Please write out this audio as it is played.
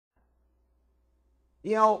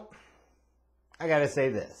You know, I gotta say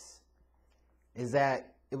this, is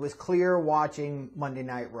that it was clear watching Monday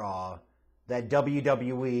Night Raw that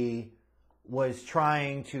WWE was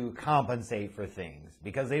trying to compensate for things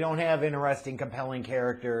because they don't have interesting, compelling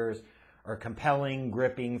characters or compelling,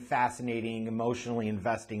 gripping, fascinating, emotionally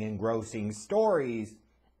investing, engrossing stories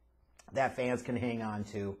that fans can hang on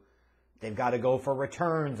to. They've got to go for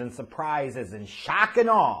returns and surprises and shock and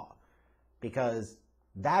awe because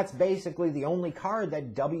that's basically the only card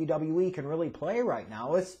that WWE can really play right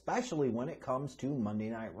now, especially when it comes to Monday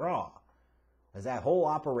Night Raw. As that whole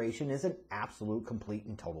operation is an absolute, complete,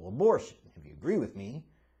 and total abortion. If you agree with me,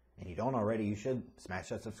 and you don't already, you should smash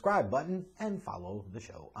that subscribe button and follow the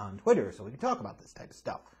show on Twitter so we can talk about this type of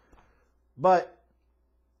stuff. But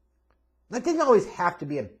that didn't always have to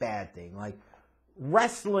be a bad thing. Like,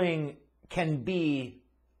 wrestling can be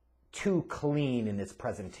too clean in its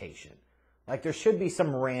presentation. Like, there should be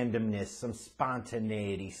some randomness, some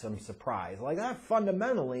spontaneity, some surprise. Like, that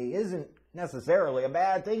fundamentally isn't necessarily a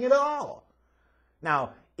bad thing at all.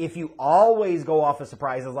 Now, if you always go off of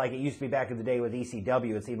surprises like it used to be back in the day with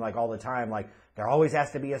ECW, it seemed like all the time, like, there always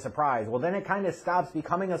has to be a surprise. Well, then it kind of stops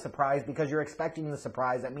becoming a surprise because you're expecting the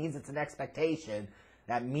surprise. That means it's an expectation.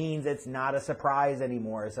 That means it's not a surprise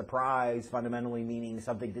anymore. A surprise fundamentally meaning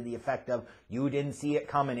something to the effect of, you didn't see it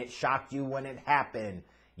coming. It shocked you when it happened.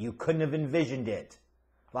 You couldn't have envisioned it.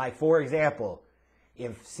 Like, for example,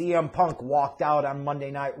 if CM Punk walked out on Monday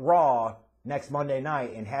Night Raw next Monday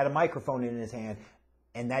night and had a microphone in his hand,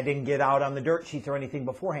 and that didn't get out on the dirt sheets or anything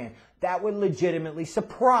beforehand, that would legitimately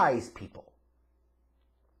surprise people.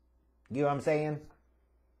 You know what I'm saying?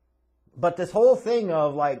 But this whole thing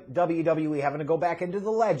of, like, WWE having to go back into the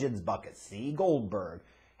Legends bucket, see Goldberg,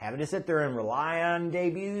 having to sit there and rely on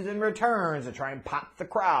debuts and returns to try and pop the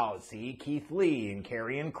crowd. See Keith Lee and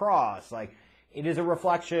Karrion Kross. Like, it is a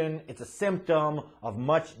reflection, it's a symptom of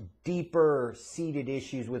much deeper seated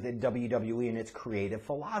issues within WWE and its creative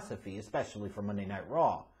philosophy, especially for Monday Night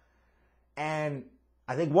Raw. And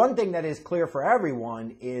I think one thing that is clear for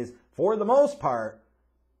everyone is, for the most part,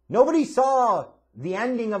 nobody saw the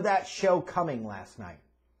ending of that show coming last night.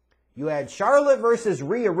 You had Charlotte versus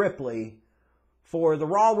Rhea Ripley for the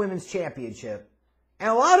Raw Women's Championship. And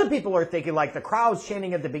a lot of people are thinking, like, the crowd's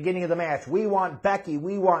chanting at the beginning of the match, "We want Becky,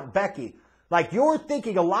 we want Becky." Like, you're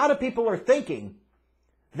thinking, a lot of people are thinking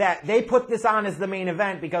that they put this on as the main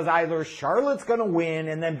event because either Charlotte's going to win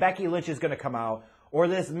and then Becky Lynch is going to come out, or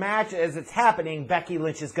this match, as it's happening, Becky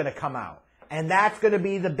Lynch is going to come out. And that's going to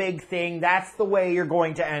be the big thing. That's the way you're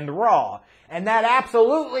going to end Raw. And that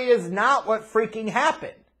absolutely is not what freaking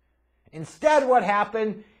happened. Instead, what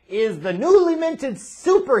happened is the newly minted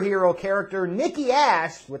superhero character, Nikki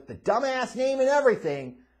A.S.H, with the dumbass name and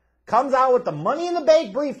everything, comes out with the Money in the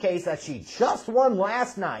Bank briefcase that she just won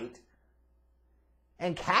last night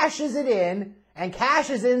and cashes it in, and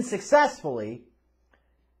cashes in successfully,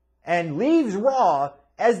 and leaves Raw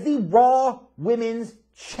as the Raw Women's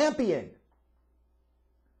Champion.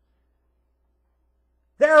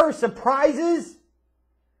 There are surprises,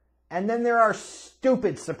 and then there are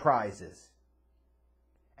stupid surprises.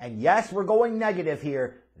 And yes, we're going negative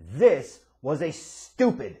here. This was a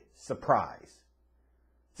stupid surprise.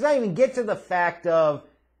 Let's not even get to the fact of,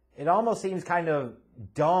 it almost seems kind of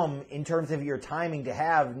dumb in terms of your timing to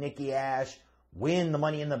have Nikki A.S.H win the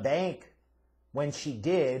Money in the Bank when she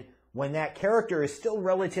did, when that character is still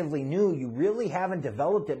relatively new. You really haven't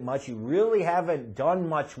developed it much. You really haven't done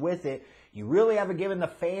much with it. You really haven't given the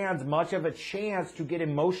fans much of a chance to get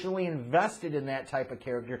emotionally invested in that type of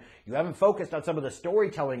character. You haven't focused on some of the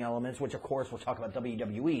storytelling elements, which, of course, we'll talk about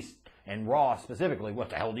WWE and Raw specifically.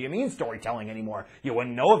 What the hell do you mean storytelling anymore? You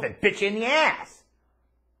wouldn't know if it bit you in the ass.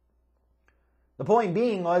 The point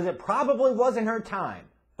being was, it probably wasn't her time.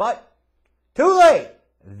 But too late.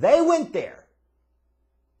 They went there.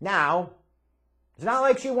 Now, it's not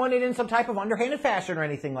like she won it in some type of underhanded fashion or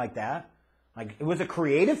anything like that. Like, it was a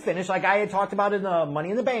creative finish, like I had talked about in the Money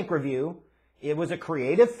in the Bank review. It was a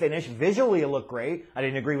creative finish. Visually, it looked great. I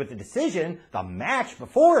didn't agree with the decision. The match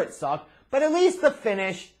before it sucked. But at least the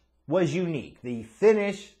finish was unique. The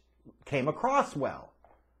finish came across well.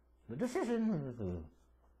 The decision...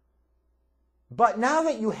 But now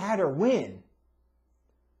that you had her win,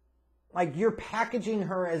 like, you're packaging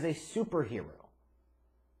her as a superhero.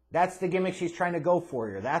 That's the gimmick she's trying to go for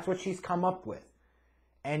here. That's what she's come up with.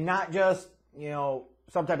 And not just, you know,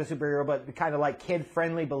 some type of superhero, but kind of like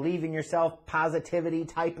kid-friendly, believe in yourself, positivity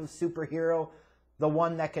type of superhero. The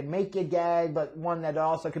one that can make you gag, but one that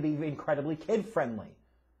also could be incredibly kid-friendly.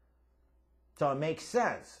 So it makes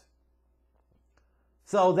sense.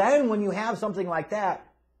 So then when you have something like that,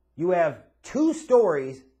 you have two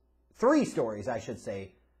stories three stories, I should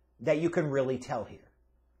say, that you can really tell here.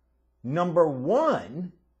 Number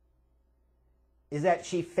one is that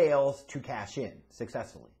she fails to cash in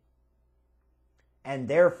successfully, and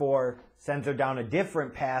therefore sends her down a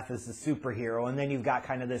different path as a superhero. And then you've got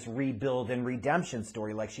kind of this rebuild and redemption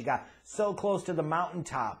story. Like, she got so close to the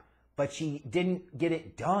mountaintop, but she didn't get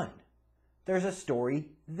it done. There's a story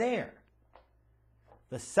there.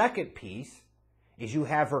 The second piece is you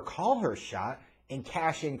have her call her shot and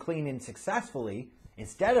cash in clean and successfully,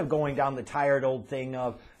 instead of going down the tired old thing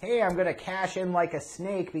of, hey, I'm going to cash in like a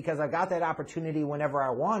snake because I got that opportunity whenever I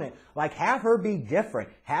want it. Like, have her be different.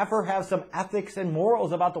 Have her have some ethics and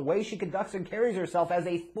morals about the way she conducts and carries herself as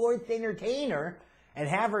a sports entertainer, and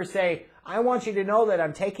have her say, I want you to know that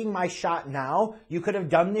I'm taking my shot now. You could have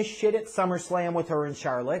done this shit at SummerSlam with her and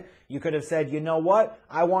Charlotte. You could have said, you know what?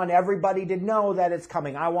 I want everybody to know that it's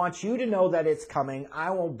coming. I want you to know that it's coming.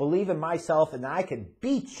 I will believe in myself and I can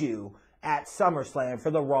beat you at SummerSlam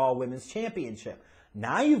for the Raw Women's Championship.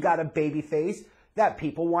 Now you've got a babyface that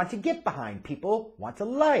people want to get behind. People want to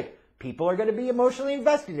like. People are going to be emotionally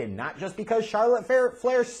invested in, not just because Charlotte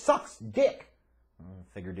Flair sucks dick.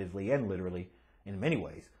 Figuratively and literally in many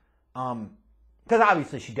ways. Because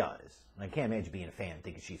obviously she does. I can't imagine being a fan and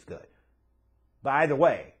thinking she's good. But either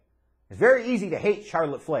way, it's very easy to hate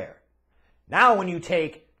Charlotte Flair. Now when you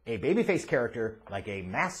take a babyface character like a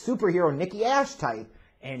mass superhero Nikki A.S.H type,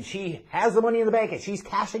 and she has the money in the bank and she's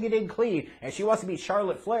cashing it in clean, and she wants to beat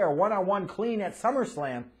Charlotte Flair one-on-one clean at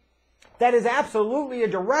SummerSlam, that is absolutely a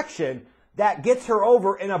direction that gets her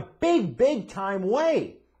over in a big, big time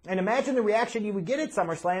way. And imagine the reaction you would get at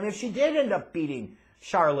SummerSlam if she did end up beating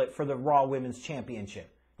Charlotte for the Raw Women's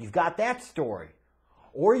Championship. You've got that story.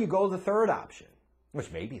 Or you go the third option,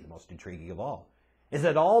 which may be the most intriguing of all, is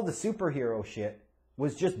that all the superhero shit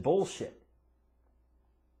was just bullshit.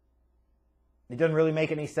 It doesn't really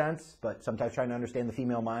make any sense, but sometimes trying to understand the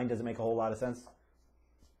female mind doesn't make a whole lot of sense.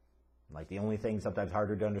 Like, the only thing sometimes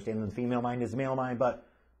harder to understand than the female mind is the male mind, but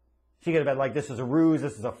she could have been like, this is a ruse,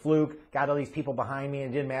 this is a fluke, got all these people behind me,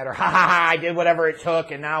 and it didn't matter. Ha ha ha, I did whatever it took,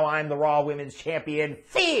 and now I'm the Raw Women's Champion.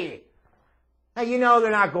 Fee! Now, you know they're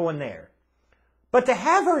not going there. But to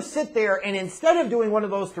have her sit there and instead of doing one of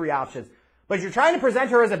those three options, but you're trying to present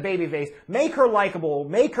her as a babyface, make her likable,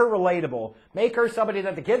 make her relatable, make her somebody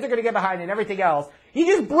that the kids are going to get behind and everything else, you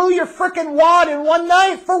just blew your frickin' wad in one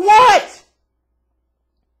night for what?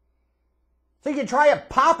 So you can try to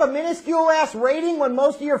pop a minuscule-ass rating when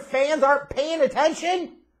most of your fans aren't paying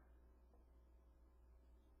attention?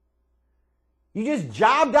 You just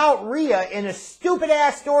jobbed out Rhea in a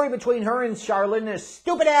stupid-ass story between her and Charlotte in a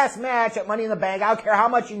stupid-ass match at Money in the Bank. I don't care how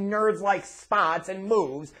much you nerds like spots and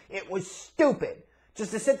moves. It was stupid.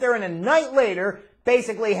 Just to sit there and a night later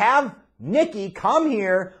basically have Nikki come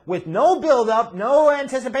here with no build-up, no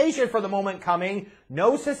anticipation for the moment coming,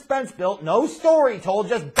 no suspense built, no story told,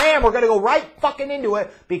 just bam, we're going to go right fucking into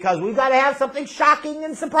it because we've got to have something shocking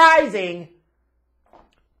and surprising.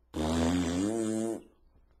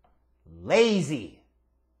 Lazy.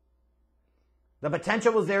 The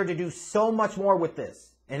potential was there to do so much more with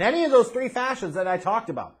this. In any of those three fashions that I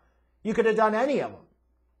talked about, you could have done any of them.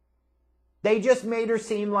 They just made her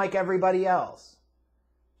seem like everybody else.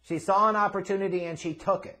 She saw an opportunity and she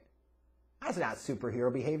took it. That's not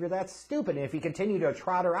superhero behavior. That's stupid. And if you continue to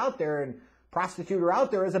trot her out there and prostitute her out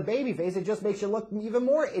there as a babyface, it just makes you look even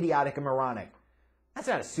more idiotic and moronic. That's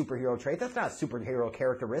not a superhero trait. That's not a superhero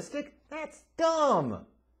characteristic. That's dumb.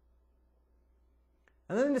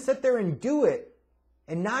 And then to sit there and do it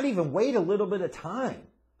and not even wait a little bit of time.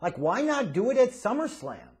 Like, why not do it at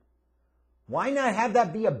SummerSlam? Why not have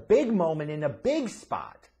that be a big moment in a big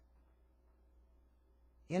spot?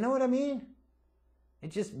 You know what I mean?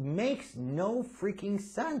 It just makes no freaking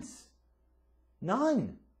sense.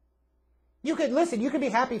 None. You could, listen, you could be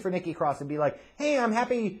happy for Nikki Cross and be like, hey, I'm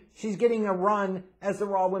happy she's getting a run as the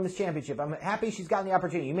Raw Women's Championship. I'm happy she's gotten the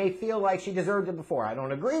opportunity. You may feel like she deserved it before. I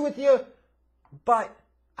don't agree with you, but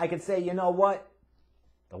I could say, you know what?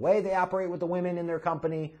 The way they operate with the women in their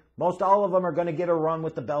company, most all of them are going to get a run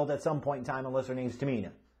with the belt at some point in time, unless her name's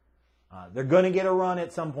Tamina. They're going to get a run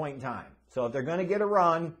at some point in time. So if they're going to get a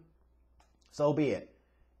run, so be it.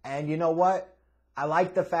 And you know what? I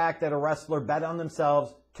like the fact that a wrestler bet on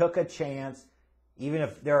themselves, took a chance, even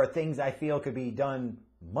if there are things I feel could be done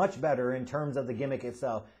much better in terms of the gimmick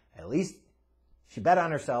itself. At least she bet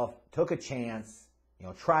on herself, took a chance,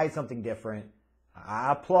 tried something different.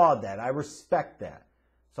 I applaud that. I respect that.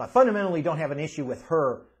 So I fundamentally don't have an issue with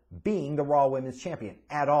her being the Raw Women's Champion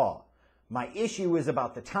at all. My issue is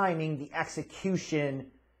about the timing, the execution,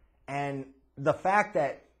 and the fact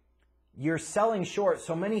that you're selling short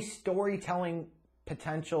so many storytelling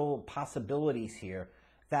potential possibilities here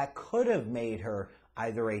that could have made her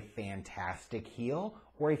either a fantastic heel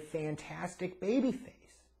or a fantastic babyface.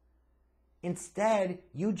 Instead,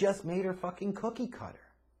 you just made her fucking cookie cutter.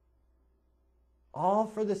 All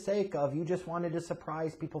for the sake of you just wanted to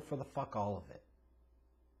surprise people for the fuck all of it.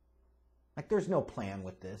 Like, there's no plan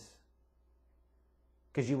with this.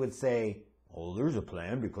 Because you would say, oh, there's a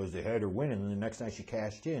plan because they had her win and then the next night she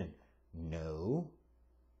cashed in. No.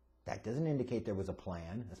 That doesn't indicate there was a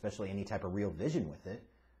plan, especially any type of real vision with it.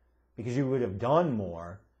 Because you would have done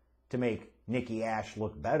more to make Nikki A.S.H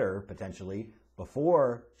look better, potentially,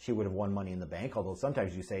 before she would have won Money in the Bank. Although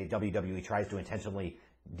sometimes you say WWE tries to intentionally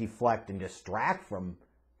deflect and distract from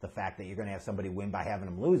the fact that you're going to have somebody win by having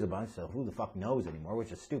them lose a bunch, so who the fuck knows anymore,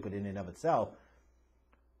 which is stupid in and of itself.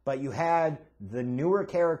 But you had the newer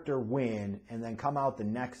character win and then come out the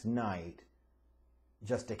next night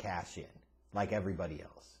just to cash in, like everybody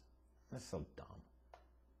else. That's so dumb.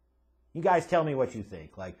 You guys tell me what you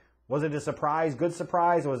think. Like, was it a surprise, good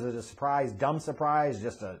surprise? Was it a surprise, dumb surprise?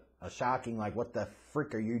 Just a shocking, like, what the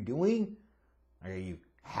frick are you doing? Are you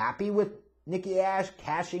happy with Nikki A.S.H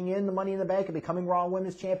cashing in the Money in the Bank and becoming Raw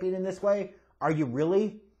Women's Champion in this way? Are you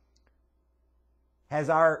really? Has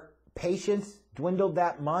our patience dwindled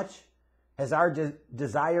that much? Has our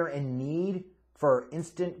desire and need for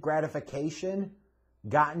instant gratification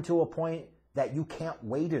gotten to a point that you can't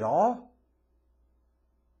wait at all?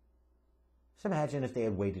 Just imagine if they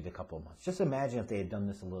had waited a couple of months. Just imagine if they had done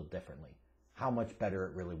this a little differently. How much better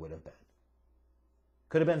it really would have been.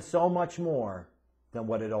 Could have been so much more than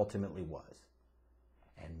what it ultimately was.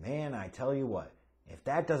 And man, I tell you what, if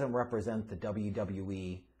that doesn't represent the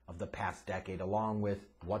WWE of the past decade, along with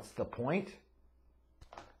what's the point,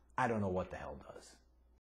 I don't know what the hell does.